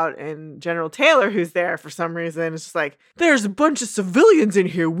everybody out. And General Taylor, who's there for some reason, is just like, there's a bunch of civilians in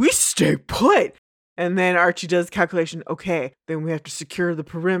here. We stay put. And then Archie does calculation. Okay, then we have to secure the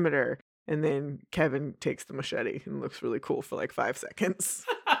perimeter. And then Kevin takes the machete and looks really cool for like 5 seconds.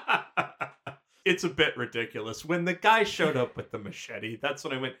 It's a bit ridiculous. When the guy showed up with the machete, that's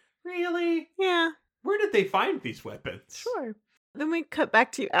when I went, really? Yeah. Where did they find these weapons? Sure. Then we cut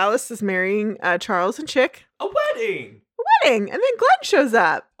back to Alice is marrying Charles and Chick. A wedding! And then Glenn shows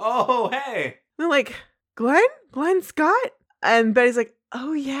up. Oh, hey. And they're like, Glenn Scott? And Betty's like,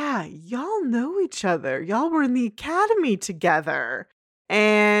 oh yeah, y'all know each other. Y'all were in the academy together.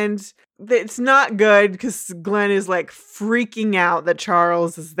 And it's not good because Glenn is like freaking out that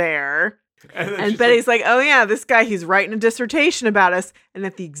Charles is there. And Betty's like, oh yeah, this guy, he's writing a dissertation about us. And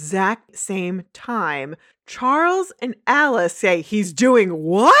at the exact same time, Charles and Alice say, he's doing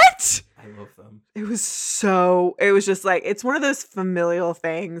what? I love them. It was just like, it's one of those familial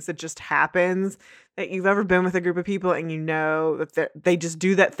things that just happens, that you've ever been with a group of people and you know that they just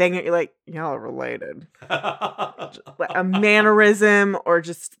do that thing and you're like, y'all are related. Like a mannerism or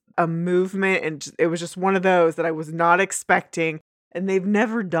just a movement. And it was just one of those that I was not expecting. And they've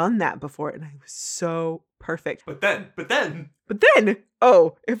never done that before. And I was so perfect. But then,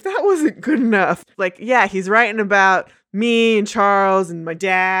 oh, if that wasn't good enough, like, yeah, he's writing about me and Charles and my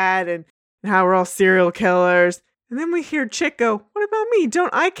dad and how we're all serial killers. And then we hear Chick go, what about me?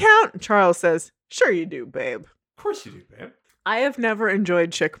 Don't I count? And Charles says, sure you do, babe. Of course you do, babe. I have never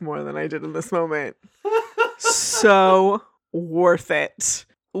enjoyed Chick more than I did in this moment. So worth it.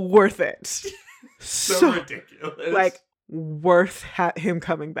 So ridiculous. Like, worth him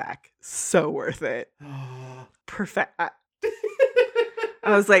coming back. So worth it. Perfect.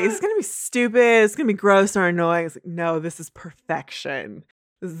 I was like, it's going to be stupid. It's going to be gross or annoying. It's like, no, this is perfection.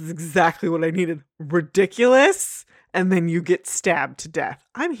 This is exactly what I needed. Ridiculous. And then you get stabbed to death.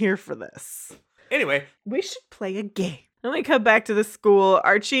 I'm here for this. Anyway, we should play a game. Then we come back to the school.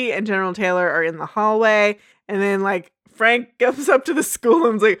 Archie and General Taylor are in the hallway. And then, like, Frank comes up to the school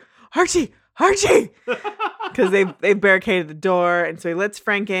and is like, Archie! Because they barricaded the door. And so he lets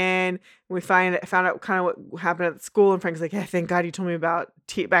Frank in. We found out kind of what happened at the school. And Frank's like, yeah, thank God you told me about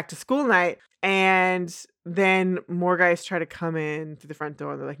back to school night. And then more guys try to come in through the front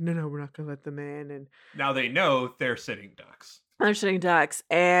door. They're like, no, we're not going to let them in. And now they know they're sitting ducks.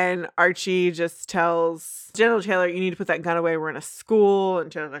 And Archie just tells General Taylor, you need to put that gun away. We're in a school.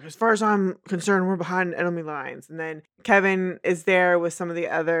 And Taylor's like, as far as I'm concerned, we're behind enemy lines. And then Kevin is there with some of the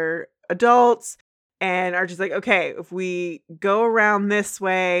other adults. And Archie's like, okay, if we go around this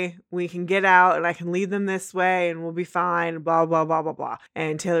way, we can get out and I can lead them this way and we'll be fine, blah, blah, blah, blah, blah.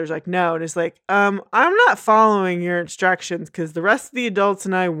 And Taylor's like, no. And it's like, I'm not following your instructions because the rest of the adults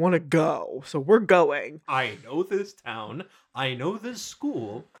and I want to go. So we're going. I know this town. I know this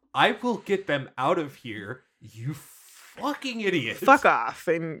school. I will get them out of here, you fucking idiot. Fuck off.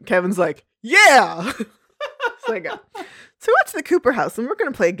 And Kevin's like, yeah. So I go, so what's the Cooper house? And we're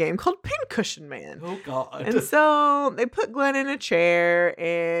going to play a game called Pincushion Man. Oh, God. And so they put Glenn in a chair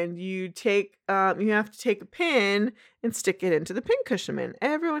and you have to take a pin and stick it into the Pincushion Man.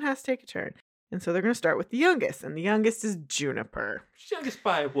 Everyone has to take a turn. And so they're going to start with the youngest. And the youngest is Juniper. She's youngest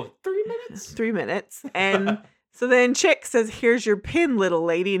by, what, 3 minutes? 3 minutes. And so then Chick says, here's your pin, little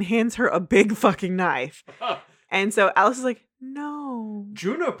lady, and hands her a big fucking knife. And so Alice is like, no.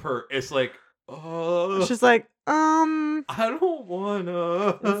 Juniper is like, she's like, I don't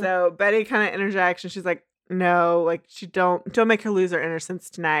wanna. And so Betty kind of interjects and she's like, no, like don't make her lose her innocence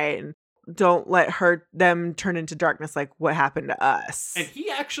tonight and don't let them turn into darkness like what happened to us. And he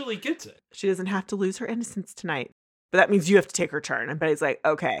actually gets it. She doesn't have to lose her innocence tonight. But that means you have to take her turn. And Betty's like,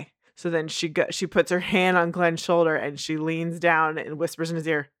 okay. So then she puts her hand on Glenn's shoulder and she leans down and whispers in his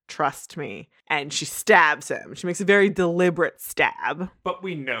ear, trust me. And she stabs him. She makes a very deliberate stab. But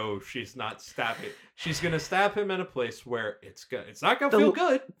we know she's not stabbing. She's going to stab him in a place where it's not going to feel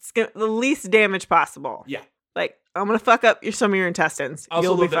good. It's the least damage possible. Yeah. Like, I'm going to fuck up some of your intestines.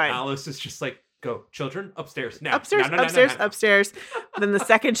 Also, you'll be fine. Alice is just like, go, children, upstairs now. Upstairs. Then the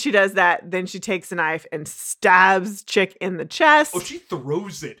second she does that, then she takes a knife and stabs Chick in the chest. Oh, she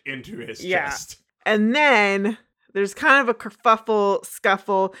throws it into his chest. And then there's kind of a kerfuffle,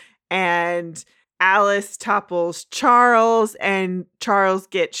 scuffle, and Alice topples Charles, and Charles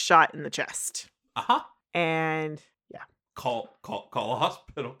gets shot in the chest. Uh-huh. And yeah. Call a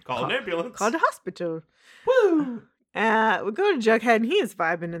hospital. Call an ambulance. Call the hospital. Woo! We go to Jughead and he is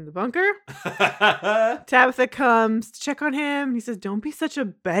vibing in the bunker. Tabitha comes to check on him. He says, don't be such a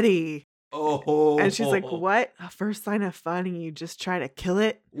Betty. Oh. And she's like, what? A first sign of fun and you just try to kill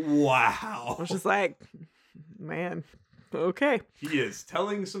it? Wow. I was just like, man, okay. He is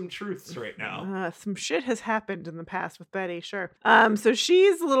telling some truths right now. Some shit has happened in the past with Betty, sure. So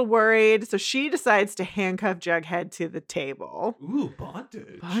she's a little worried. So she decides to handcuff Jughead to the table. Ooh,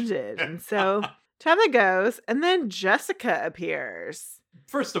 bondage. And so Tabitha goes, and then Jessica appears.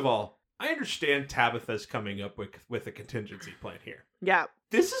 First of all, I understand Tabitha's coming up with a contingency plan here. Yeah.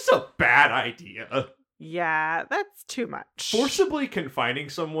 This is a bad idea. Yeah, that's too much. Forcibly confining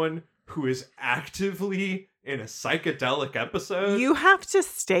someone who is actively in a psychedelic episode. You have to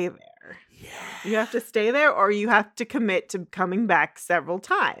stay there. Yeah. You have to stay there or you have to commit to coming back several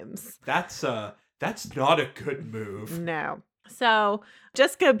times. That's not a good move. No. So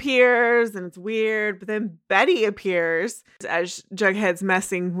Jessica appears and it's weird, but then Betty appears as Jughead's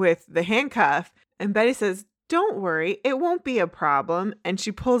messing with the handcuff. And Betty says, don't worry, it won't be a problem. And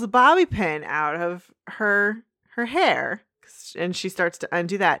she pulls a bobby pin out of her hair and she starts to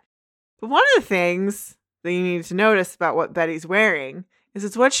undo that. But one of the things that you need to notice about what Betty's wearing is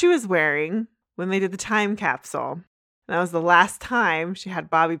it's what she was wearing when they did the time capsule. And that was the last time she had a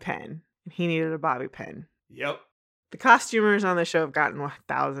bobby pin, and he needed a bobby pin. Yep. The costumers on the show have gotten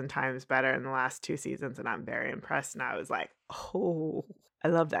 1,000 times better in the last 2 seasons, and I'm very impressed. And I was like, oh, I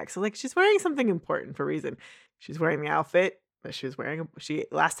love that. So, like, she's wearing something important for a reason. She's wearing the outfit that she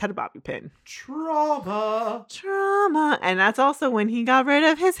last had a bobby pin. Trauma. And that's also when he got rid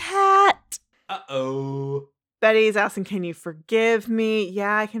of his hat. Uh-oh. Betty's asking, can you forgive me?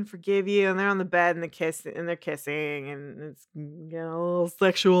 Yeah, I can forgive you. And they're on the bed and they're kissing, and it's a little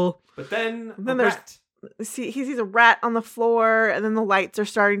sexual. But then rat. He sees a rat on the floor, and then the lights are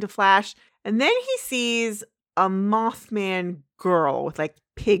starting to flash. And then he sees a Mothman girl with like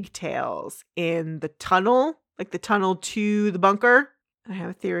pigtails in the tunnel, like the tunnel to the bunker. I have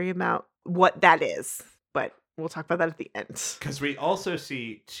a theory about what that is, but we'll talk about that at the end. Because we also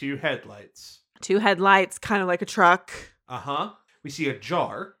see 2 headlights. 2 headlights, kind of like a truck. Uh-huh. We see a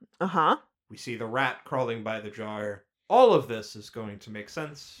jar. Uh-huh. We see the rat crawling by the jar. All of this is going to make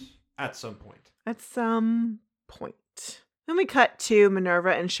sense at some point. Then we cut to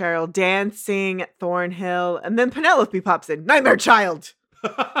Minerva and Cheryl dancing at Thornhill, and then Penelope pops in. Nightmare child!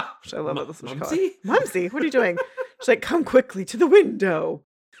 Which I love what this was called. Mumsy, what are you doing? She's like, come quickly to the window.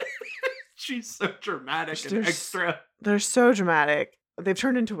 She's so dramatic and extra. They're so dramatic. They've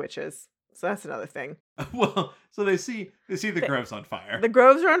turned into witches. So that's another thing. Well, so they see the groves on fire. The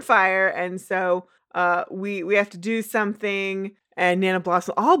groves are on fire, and so we have to do something. And Nana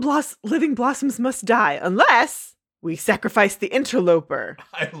Blossom, living blossoms must die unless we sacrifice the interloper.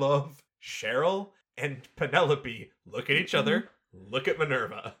 I love Cheryl and Penelope look at each other, look at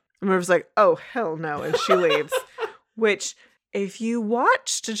Minerva. Minerva's like, oh, hell no, and she leaves. Which, if you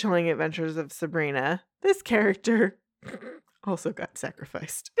watched The Chilling Adventures of Sabrina, this character also got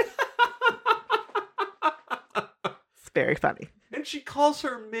sacrificed. It's very funny. And she calls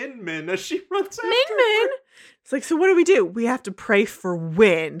her Min Min as she runs after Min. It's like, so what do? We have to pray for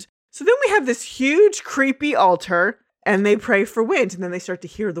wind. So then we have this huge creepy altar, and they pray for wind, and then they start to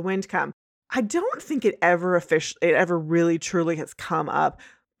hear the wind come. I don't think it ever really truly has come up,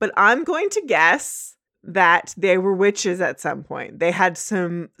 but I'm going to guess that they were witches at some point. They had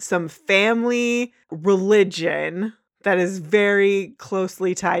some family religion that is very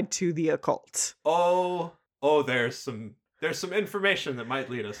closely tied to the occult. Oh, there's some information that might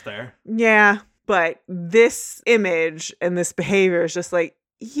lead us there. Yeah, but this image and this behavior is just like,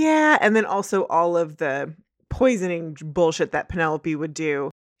 yeah, and then also all of the poisoning bullshit that Penelope would do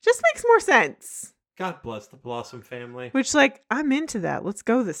just makes more sense. God bless the Blossom family. Which, like, I'm into that. Let's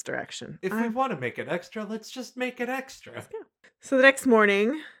go this direction. If we want to make it extra, let's just make it extra. Yeah. So the next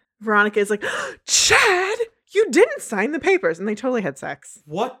morning, Veronica is like, Chad, you didn't sign the papers. And they totally had sex.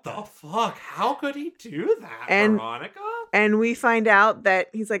 What the fuck? How could he do that, Veronica? And we find out that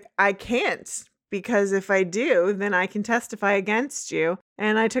he's like, I can't. Because if I do, then I can testify against you.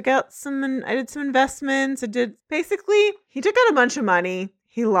 And I did some investments. He took out a bunch of money.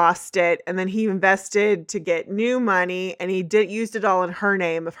 He lost it. And then he invested to get new money. And he used it all in her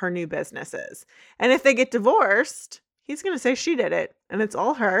name of her new businesses. And if they get divorced, he's going to say she did it. And it's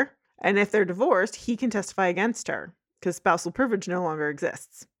all her. And if they're divorced, he can testify against her. Because spousal privilege no longer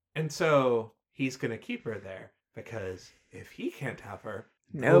exists. And so he's going to keep her there. Because if he can't have her,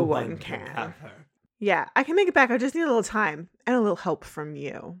 no one can have her. Yeah, I can make it back. I just need a little time and a little help from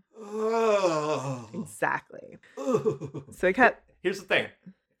you. Oh. Exactly. Oh. So we cut. Here's the thing.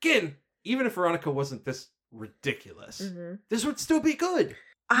 Again, even if Veronica wasn't this ridiculous, this would still be good.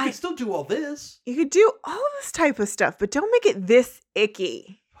 You could still do all this. You could do all this type of stuff, but don't make it this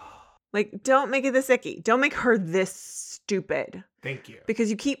icky. Like, don't make it this icky. Don't make her this stupid. Thank you. Because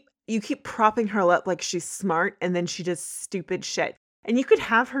you keep propping her up like she's smart, and then she does stupid shit. And you could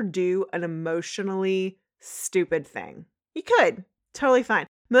have her do an emotionally stupid thing. You could. Totally fine.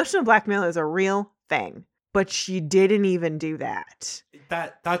 Emotional blackmail is a real thing. But she didn't even do that.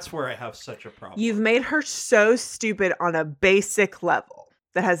 That's where I have such a problem. You've made her so stupid on a basic level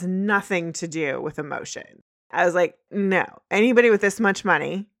that has nothing to do with emotion. I was like, no. Anybody with this much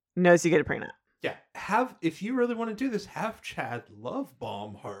money knows you get a prenup. Yeah. If you really want to do this, have Chad love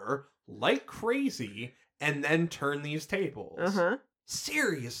bomb her like crazy and then turn these tables. Uh-huh.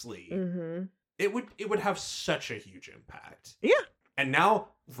 Seriously. Mm-hmm. It would have such a huge impact. Yeah. And now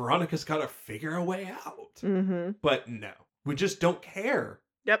Veronica's got to figure a way out. Mm-hmm. But no, we just don't care.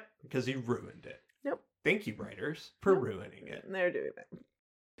 Yep. Because he ruined it. Yep. Thank you, writers, for ruining it. They're doing that.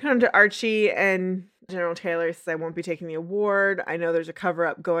 Come to Archie, and General Taylor says, I won't be taking the award. I know there's a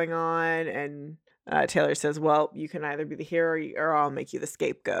cover-up going on. And Taylor says, well, you can either be the hero or I'll make you the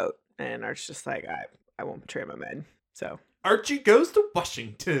scapegoat. And Archie's just like, I won't betray my men. So Archie goes to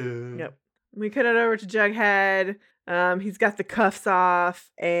Washington. Yep. We cut it over to Jughead. He's got the cuffs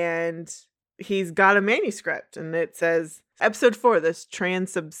off and he's got a manuscript and it says episode 4, this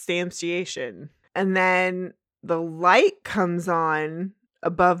transubstantiation. And then the light comes on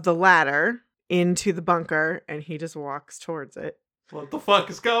above the ladder into the bunker and he just walks towards it. What the fuck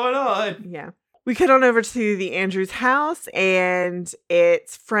is going on? Yeah. We cut on over to the Andrews house and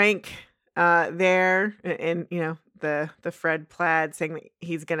it's Frank there and you know, the Fred Plaid saying that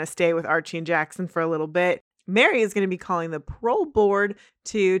he's going to stay with Archie and Jackson for a little bit. Mary is going to be calling the parole board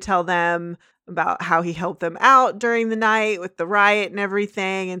to tell them about how he helped them out during the night with the riot and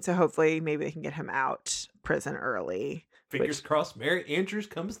everything. And so hopefully maybe they can get him out prison early. Fingers crossed Mary Andrews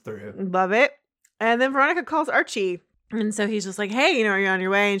comes through. Love it. And then Veronica calls Archie. And so he's just like, hey, you know, are you on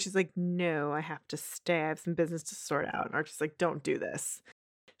your way? And she's like, no, I have to stay. I have some business to sort out. And Archie's like, don't do this.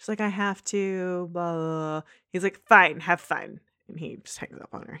 She's like, I have to, blah, blah, blah. He's like, fine, have fun. And he just hangs up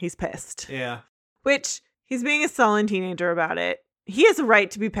on her. He's pissed. Yeah. Which, he's being a sullen teenager about it. He has a right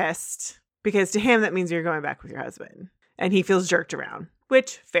to be pissed. Because to him, that means you're going back with your husband. And he feels jerked around.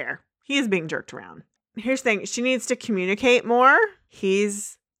 Which, fair. He is being jerked around. Here's the thing. She needs to communicate more.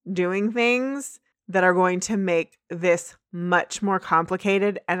 He's doing things that are going to make this much more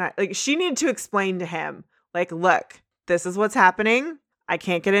complicated. And she needed to explain to him, like, look, this is what's happening. I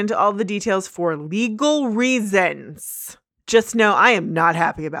can't get into all the details for legal reasons. Just know I am not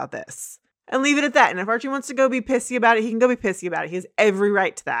happy about this. And leave it at that. And if Archie wants to go be pissy about it, he can go be pissy about it. He has every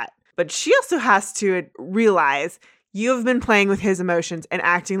right to that. But she also has to realize you have been playing with his emotions and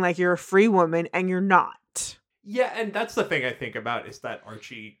acting like you're a free woman and you're not. Yeah, and that's the thing I think about is that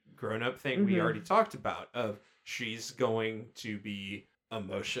Archie grown-up thing we already talked about of she's going to be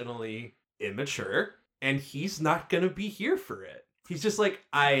emotionally immature and he's not going to be here for it. He's just like,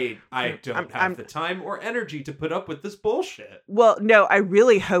 I don't have the time or energy to put up with this bullshit. Well, no, I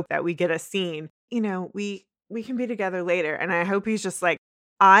really hope that we get a scene. You know, we can be together later. And I hope he's just like,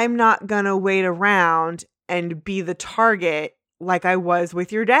 I'm not going to wait around and be the target like I was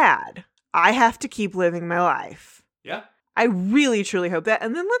with your dad. I have to keep living my life. Yeah. I really, truly hope that.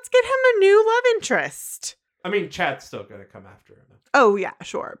 And then let's get him a new love interest. I mean, Chad's still going to come after him. Oh, yeah,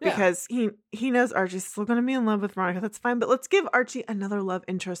 sure. Yeah. Because he knows Archie's still going to be in love with Veronica. That's fine. But let's give Archie another love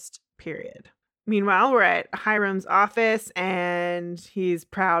interest, period. Meanwhile, we're at Hiram's office and he's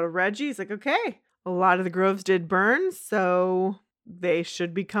proud of Reggie. He's like, okay, a lot of the groves did burn, so they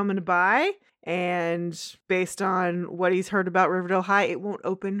should be coming by. And based on what he's heard about Riverdale High, it won't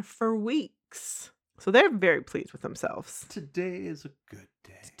open for weeks. So they're very pleased with themselves. Today is a good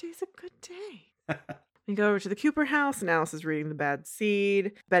day. Today's a good day. We go over to the Cooper house and Alice is reading The Bad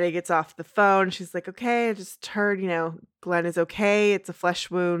Seed. Betty gets off the phone. She's like, okay, I just heard, Glenn is okay. It's a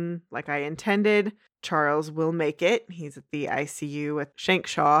flesh wound like I intended. Charles will make it. He's at the ICU with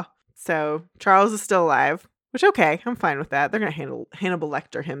Shankshaw. So Charles is still alive. Which, okay, I'm fine with that. They're going to Hannibal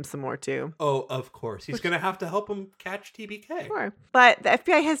Lecter him some more, too. Oh, of course. He's going to have to help him catch TBK. Sure. But the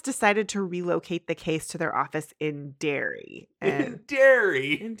FBI has decided to relocate the case to their office in Derry. In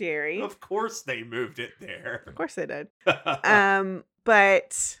Derry? In Derry. Of course they moved it there. Of course they did.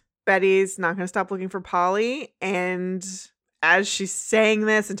 But Betty's not going to stop looking for Polly. And as she's saying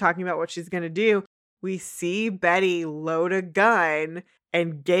this and talking about what she's going to do, we see Betty load a gun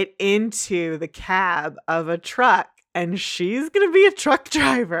and get into the cab of a truck. And she's going to be a truck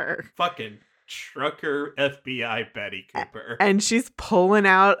driver. Fucking trucker FBI Betty Cooper. And she's pulling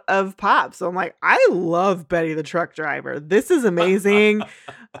out of Pop. So I'm like, I love Betty the truck driver. This is amazing.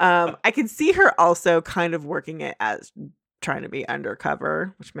 I can see her also kind of working it as trying to be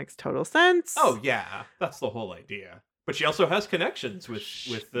undercover, which makes total sense. Oh, yeah. That's the whole idea. But she also has connections with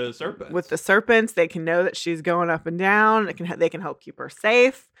the serpents. With the serpents, they can know that she's going up and down. They can help keep her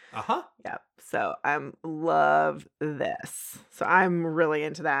safe. Uh-huh. Yep. So I love this. So I'm really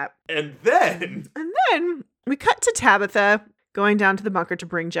into that. And then we cut to Tabitha going down to the bunker to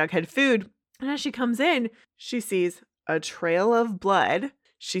bring Jughead food. And as she comes in, she sees a trail of blood.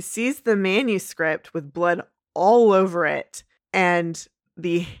 She sees the manuscript with blood all over it. And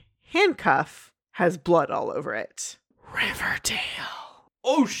the handcuff has blood all over it. Riverdale.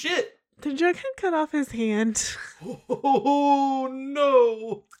 Oh, shit. Did Jughead cut off his hand? Oh,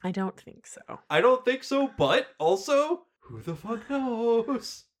 no. I don't think so. I don't think so, but also, who the fuck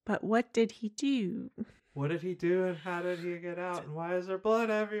knows? But what did he do? What did he do and how did he get out and why is there blood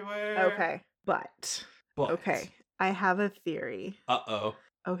everywhere? Okay, but. Okay, I have a theory. Uh-oh.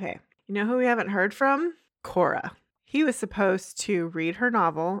 Okay, you know who we haven't heard from? Cora. He was supposed to read her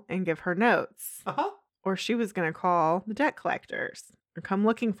novel and give her notes. Uh-huh. Or she was going to call the debt collectors. or come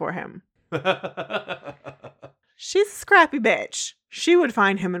looking for him. She's a scrappy bitch. She would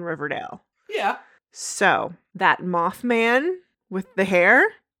find him in Riverdale. Yeah. So, that Mothman with the hair,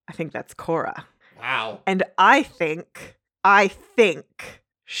 I think that's Cora. Wow. And I think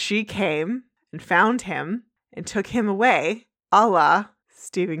she came and found him and took him away, a la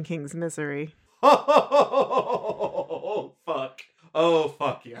Stephen King's Misery. Oh, fuck. Oh,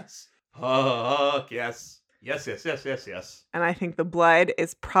 fuck, yes. Fuck, yes. Yes. And I think the blood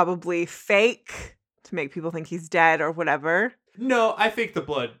is probably fake to make people think he's dead or whatever. No, I think the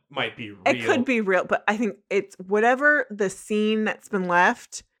blood might be real. It could be real, but I think it's whatever the scene that's been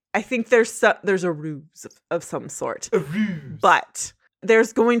left. I think there's a ruse of some sort. A ruse. But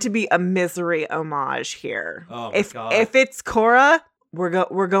there's going to be a Misery homage here. Oh my God. If it's Cora,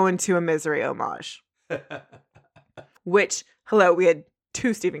 we're going to a Misery homage. Which, hello, we had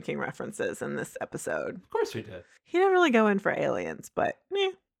 2 Stephen King references in this episode. Of course we did. He didn't really go in for aliens, but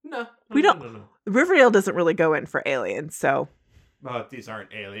No. We don't. No. Riverdale doesn't really go in for aliens, so. These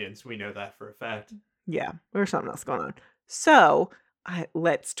aren't aliens. We know that for a fact. Yeah, there's something else going on. So,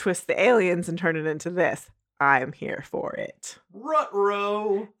 let's twist the aliens and turn it into this. I'm here for it.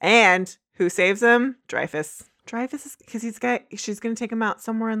 Ruh-roh. And who saves him? Dreyfus. Dreyfus is because she's gonna take him out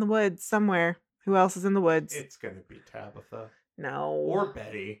somewhere in the woods, somewhere. Who else is in the woods? It's gonna be Tabitha. No. Or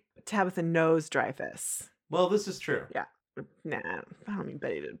Betty. Tabitha knows Dreyfus. Well, this is true. Yeah. Nah, I don't need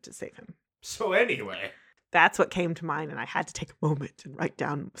Betty to save him. So anyway. That's what came to mind, and I had to take a moment and write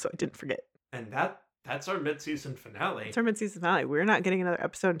down so I didn't forget. And that's our mid-season finale. It's our mid-season finale. We're not getting another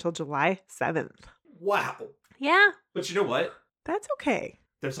episode until July 7th. Wow. Yeah. But you know what? That's okay.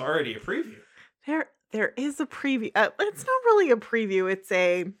 There's already a preview. There is a preview. It's not really a preview. It's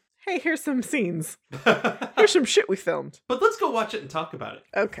a, hey, here's some scenes. Here's some shit we filmed. But let's go watch it and talk about it.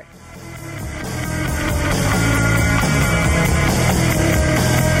 Okay.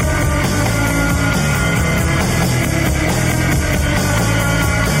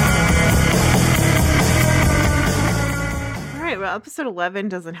 All right, well, episode 11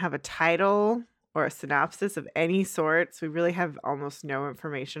 doesn't have a title or a synopsis of any sort, so we really have almost no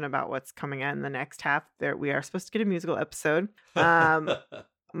information about what's coming in the next half. We are supposed to get a musical episode.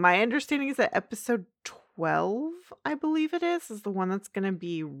 My understanding is that episode 12, I believe it is the one that's going to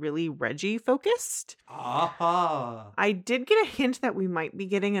be really Reggie focused. Aha. I did get a hint that we might be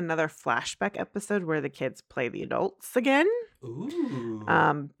getting another flashback episode where the kids play the adults again. Ooh.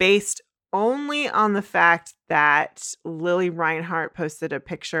 Based only on the fact that Lily Reinhart posted a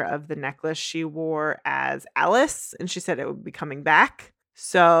picture of the necklace she wore as Alice, and she said it would be coming back.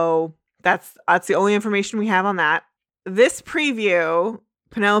 So that's the only information we have on that. This preview,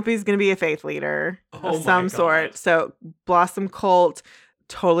 Penelope's going to be a faith leader of some sort. So Blossom Cult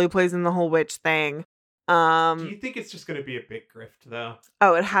totally plays in the whole witch thing. Do you think it's just going to be a big grift, though?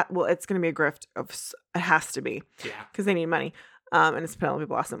 Oh, it's going to be a grift. It has to be. Yeah. Because they need money. And it's Penelope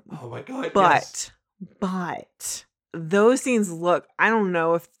Blossom. Oh my God. But those scenes look, I don't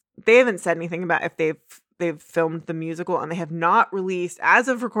know if they haven't said anything about if they've filmed the musical, and they have not released, as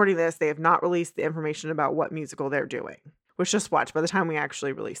of recording this, they have not released the information about what musical they're doing. Which, just watch, by the time we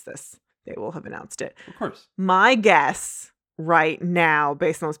actually release this, they will have announced it. Of course. My guess right now,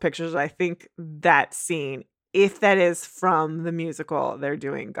 based on those pictures, I think that scene, if that is from the musical, they're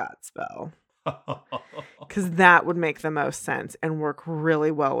doing Godspell. Because that would make the most sense and work really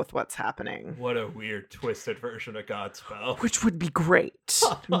well with what's happening. What a weird, twisted version of Godspell. Which would be great.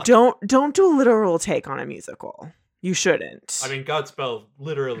 Don't do a literal take on a musical. You shouldn't. I mean, Godspell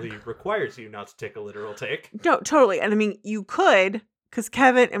literally requires you not to take a literal take. No, totally. And I mean, you could, because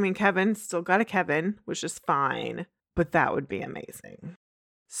Kevin still got a Kevin, which is fine, but that would be amazing.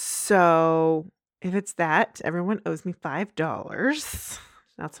 So if it's that, everyone owes me $5.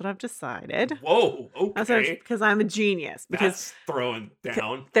 That's what I've decided. Whoa, okay. Because I'm a genius. Because that's throwing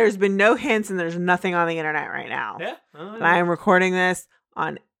down. There's been no hints and there's nothing on the internet right now. Yeah. And I am recording this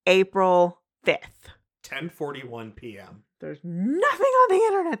on April 5th. 10:41 p.m. There's nothing on the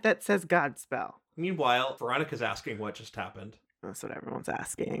internet that says Godspell. Meanwhile, Veronica's asking what just happened. That's what everyone's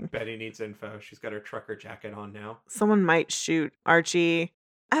asking. Betty needs info. She's got her trucker jacket on now. Someone might shoot Archie.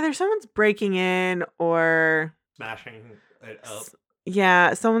 Either someone's breaking in or smashing it up.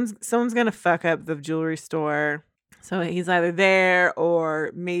 Yeah, someone's gonna fuck up the jewelry store. So he's either there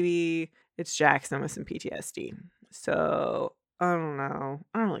or maybe it's Jackson with some PTSD. So I don't know.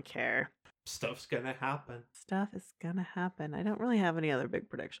 I don't really care. Stuff's gonna happen. Stuff is gonna happen. I don't really have any other big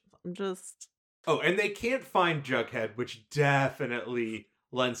predictions. I'm just... Oh, and they can't find Jughead, which definitely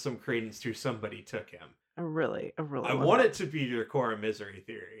lends some credence to somebody took him. I really I want it to be your core misery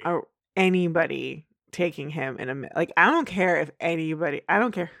theory. Anybody taking him in a like. I don't care if anybody. I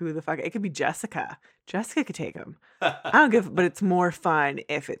don't care who the fuck. It could be Jessica. Jessica could take him. I don't give. But it's more fun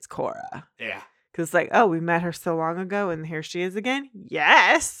if it's Cora. Yeah. Because it's like, oh, we met her so long ago, and here she is again.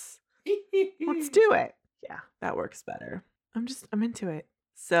 Yes, let's do it. Yeah, that works better. I'm into it.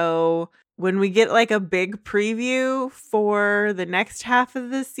 So when we get like a big preview for the next half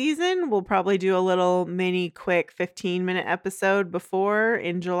of the season, we'll probably do a little mini quick 15-minute episode before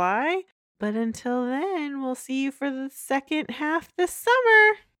in July. But until then, we'll see you for the second half this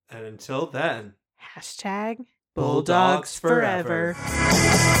summer. And until then, hashtag Bulldogs forever.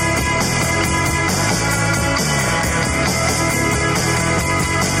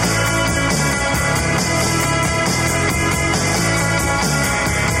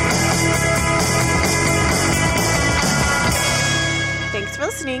 Thanks for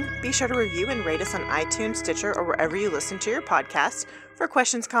listening. Be sure to review and rate us on iTunes, Stitcher, or wherever you listen to your podcast. For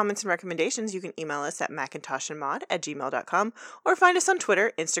questions, comments, and recommendations, you can email us at macintoshandmod@gmail.com or find us on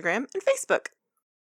Twitter, Instagram, and Facebook.